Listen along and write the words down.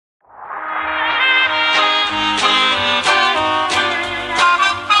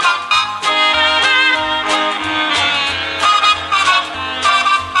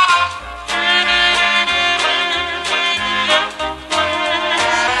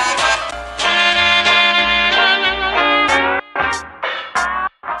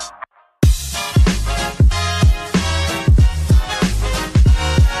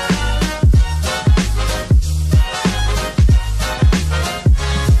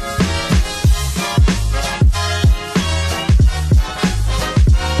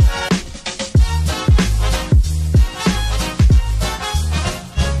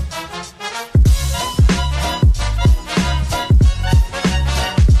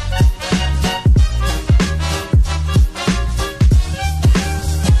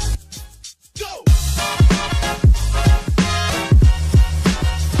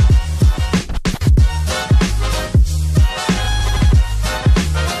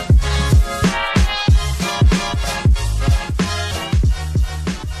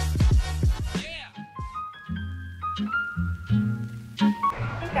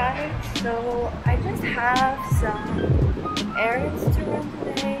some errands to run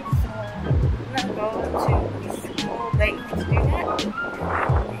today, so I'm gonna go to the school late to do that.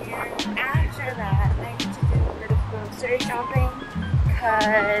 And after that, I need to do a bit of grocery shopping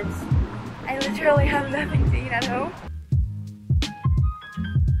because I literally have nothing to eat at home.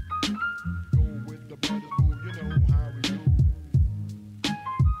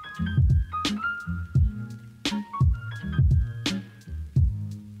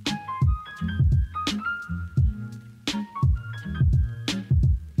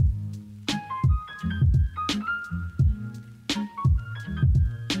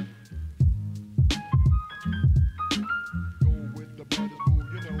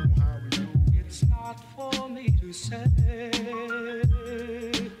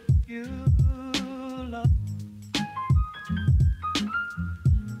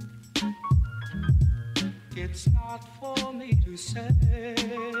 It's not for me to say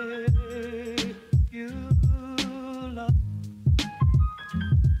you love.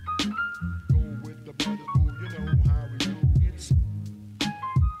 Go with the brothers, boo, you know how we do. It's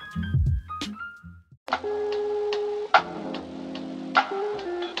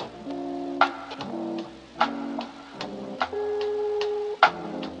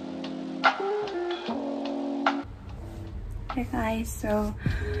Hey guys, so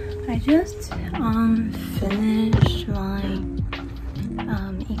I just finished my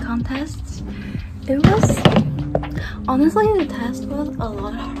econ tests. It was honestly, the test was a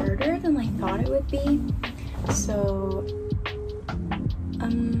lot harder than I thought it would be. So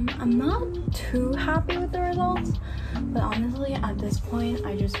I'm not too happy with the results, but honestly at this point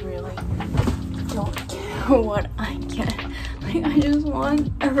I just really don't care what I get. Like, I just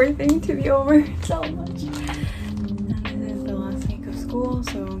want everything to be over so much. School,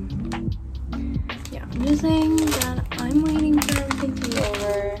 so yeah, I'm just saying that I'm waiting for everything to be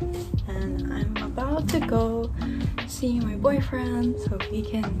over and I'm about to go see my boyfriend so we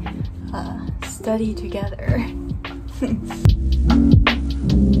can study together.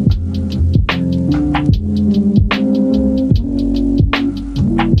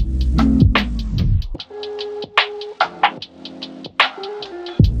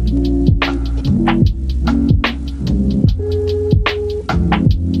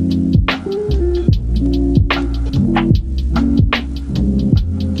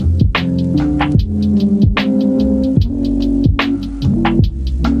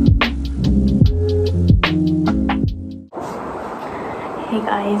 Hey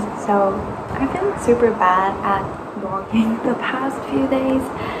guys, so I've been super bad at vlogging the past few days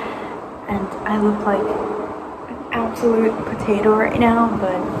and I look like an absolute potato right now,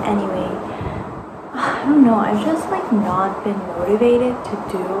 but anyway, I don't know, I've just like not been motivated to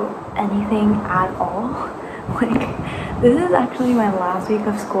do anything at all. Like, this is actually my last week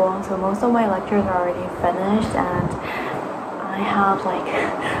of school, so most of my lectures are already finished and I have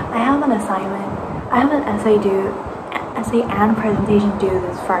an assignment, I have an essay and presentation due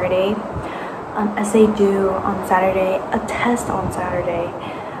this Friday, an essay due on Saturday, a test on Saturday,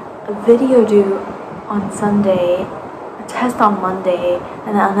 a video due on Sunday, a test on Monday,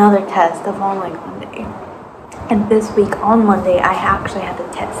 and then another test the following Monday. And this week on Monday I actually had the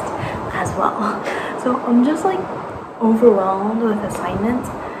test as well. So I'm just like overwhelmed with assignments.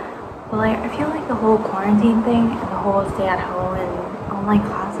 But like, I feel like the whole quarantine thing and the whole stay at home and online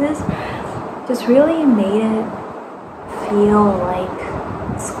classes just really made it feel like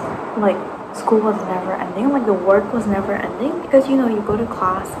school was never ending, like the work was never ending, because you know, you go to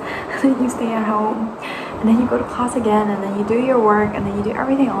class and then you stay at home and then you go to class again and then you do your work and then you do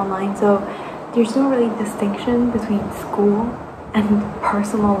everything online, so there's no really distinction between school and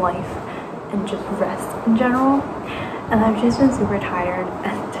personal life and just rest in general. And I've just been super tired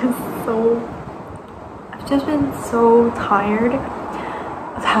and I've just been so tired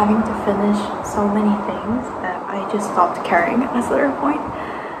of having to finish so many things that I just stopped caring at a certain point.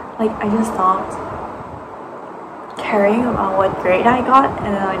 Like, I just stopped caring about what grade I got,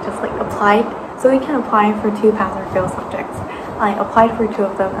 and then I just like applied. So we can apply for 2 pass or fail subjects. I applied for 2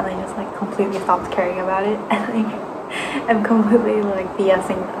 of them and I just like completely stopped caring about it, and like I'm completely like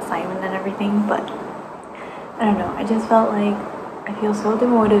BSing the assignment and everything. But I don't know, I just felt like I feel so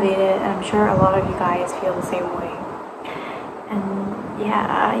demotivated, and I'm sure a lot of you guys feel the same way. And yeah,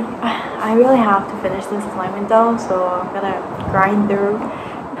 I really have to finish this assignment though, so I'm gonna grind through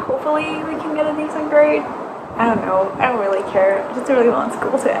and hopefully we can get a decent grade. I don't know, I don't really care, I just really want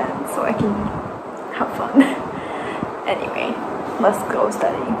school to end so I can have fun. Anyway, let's go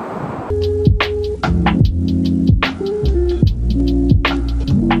study.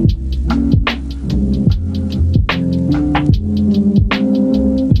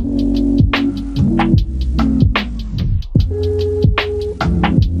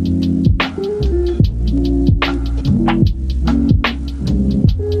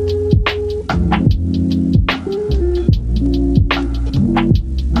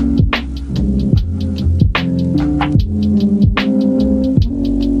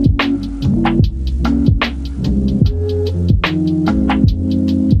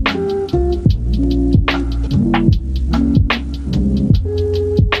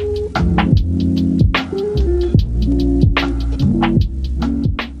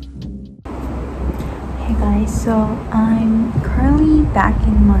 guys, so I'm currently back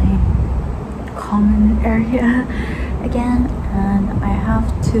in my common area again, and I have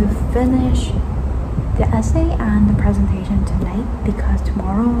to finish the essay and the presentation tonight because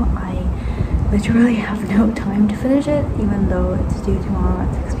tomorrow I literally have no time to finish it, even though it's due tomorrow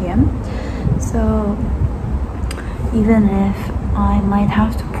at 6 p.m. So even if I might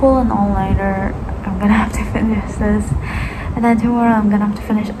have to pull an all-nighter, I'm gonna have to finish this, and then tomorrow I'm gonna have to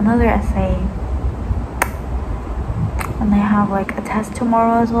finish another essay, and I have like a test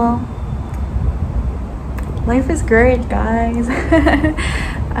tomorrow as well. Life is great, guys.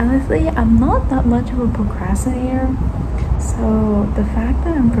 Honestly, I'm not that much of a procrastinator, so the fact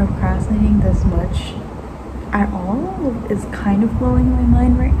that I'm procrastinating this much at all is kind of blowing my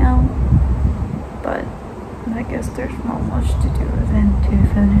mind right now. But I guess there's not much to do than to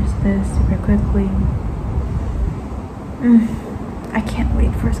finish this super quickly. I can't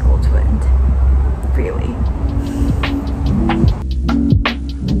wait for school to end, really.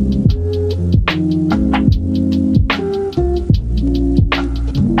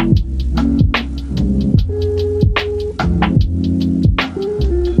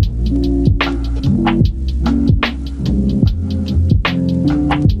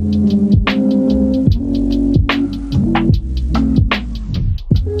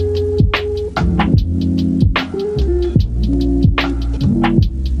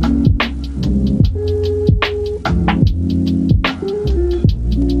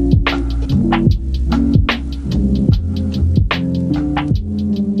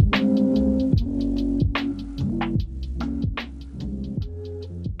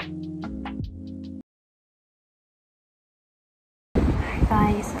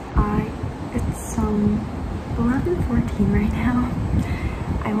 Guys, it's 11:14 right now.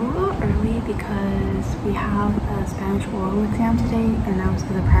 I woke up early because we have a Spanish oral exam today, and I was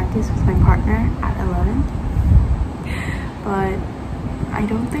going to practice with my partner at 11. But I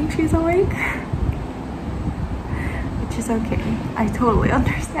don't think she's awake, which is okay. I totally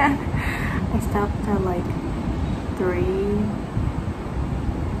understand. I slept at like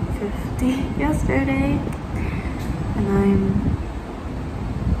 3:50 yesterday, and I'm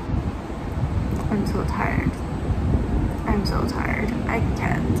so tired. I'm so tired. I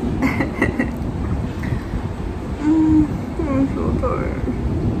can't. I'm so tired.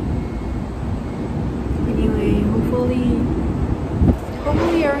 Anyway, hopefully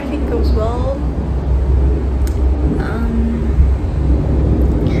everything goes well. I'm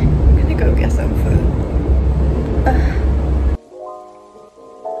gonna go get some food.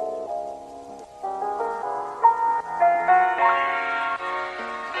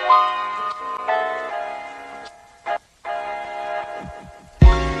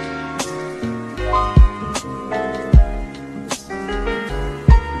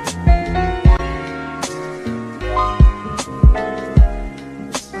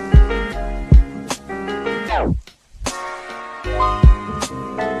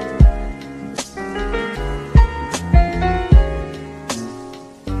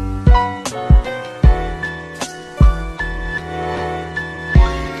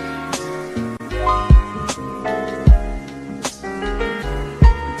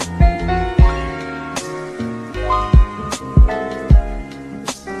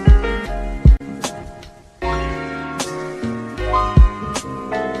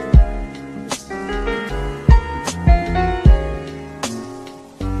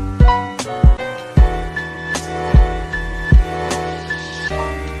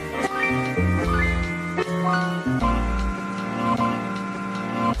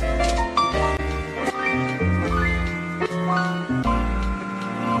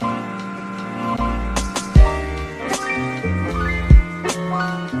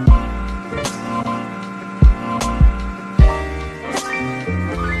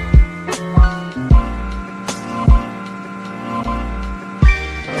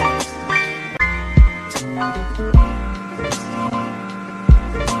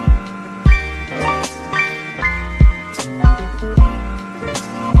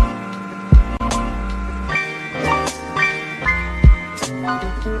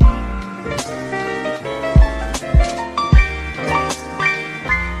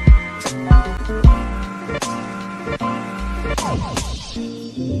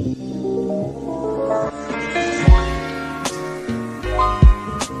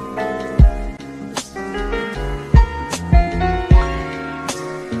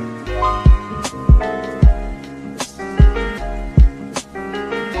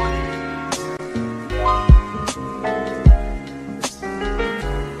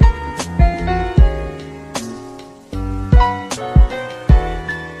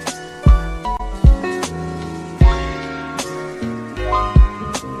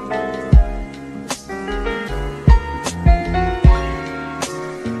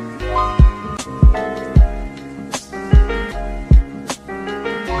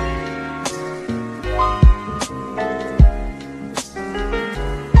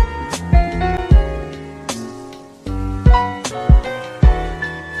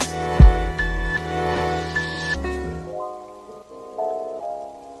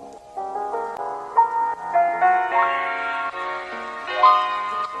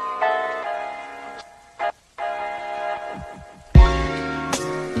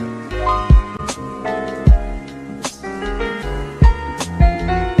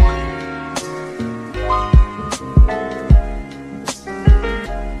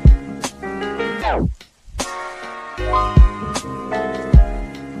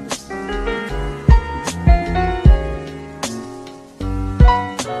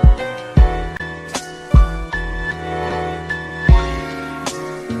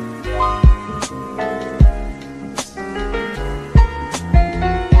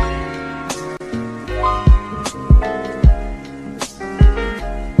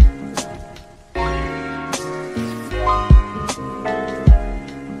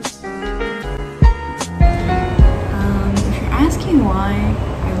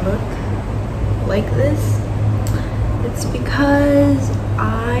 like this? It's because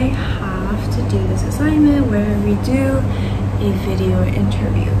I have to do this assignment where we do a video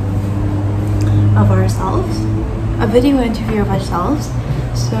interview of ourselves. A video interview of ourselves.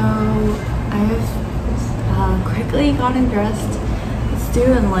 So I've quickly gotten dressed. It's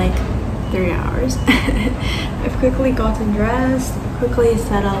due in like 3 hours. I've quickly gotten dressed, quickly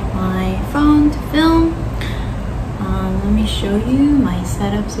set up my phone to film. Let me show you my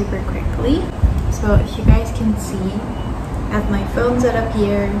setup super quickly. So if you guys can see, I have my phone set up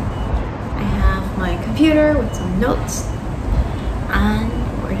here. I have my computer with some notes, and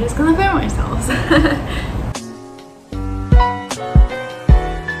we're just gonna film ourselves.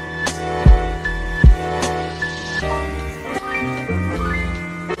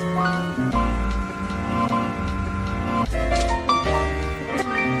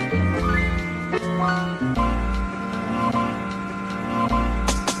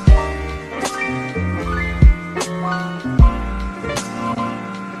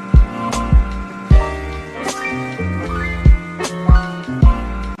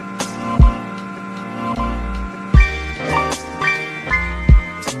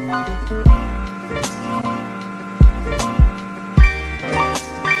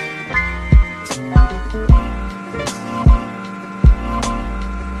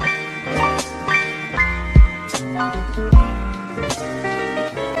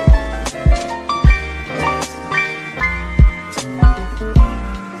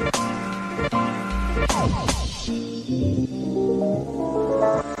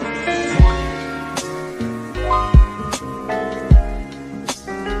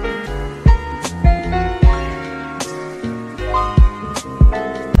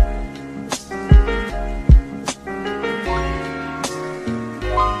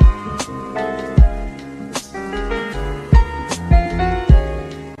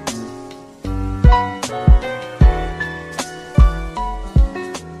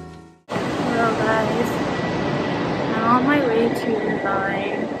 To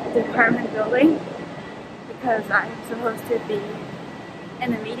my department building because I'm supposed to be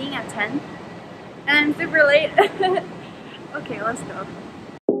in a meeting at 10 and I'm super late. Okay, let's go.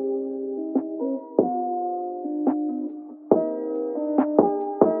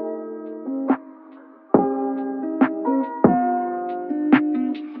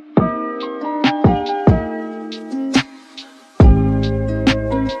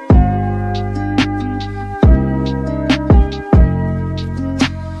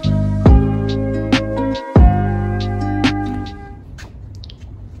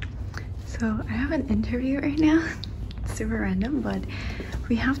 So I have an interview right now. Super random, but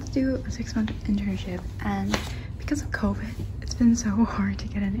we have to do a 6-month internship, and because of COVID it's been so hard to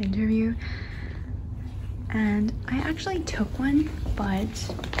get an interview, and I actually took one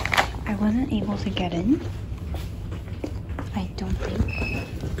but I wasn't able to get in, I don't think.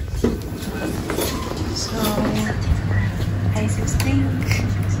 So I just think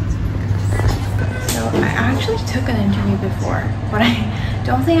I actually took an interview before, but I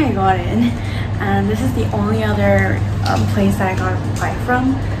don't think I got in, and this is the only other place that I got a reply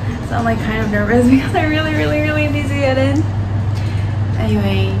from, so I'm like kind of nervous because I really need to get in.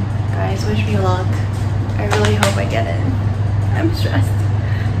 Anyway, guys, wish me luck. I really hope I get in. I'm stressed.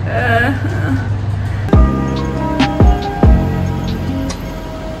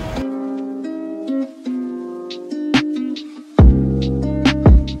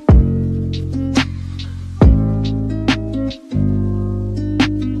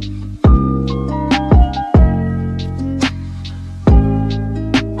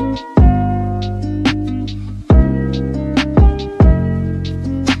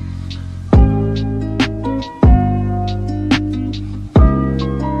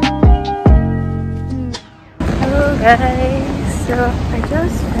 Guys, so I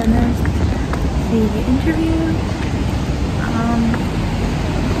just finished the interview.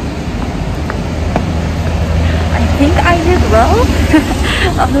 I think I did well.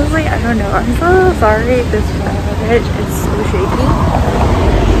 Honestly, I don't know. I'm so sorry if this footage is so shaky.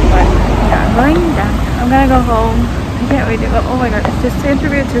 But yeah, I'm going down. I'm gonna go home. I can't wait to go. Oh my god, this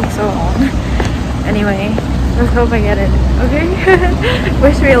interview took so long. Anyway, let's hope I get it. Okay?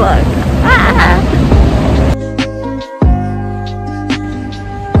 Wish me luck. Ah!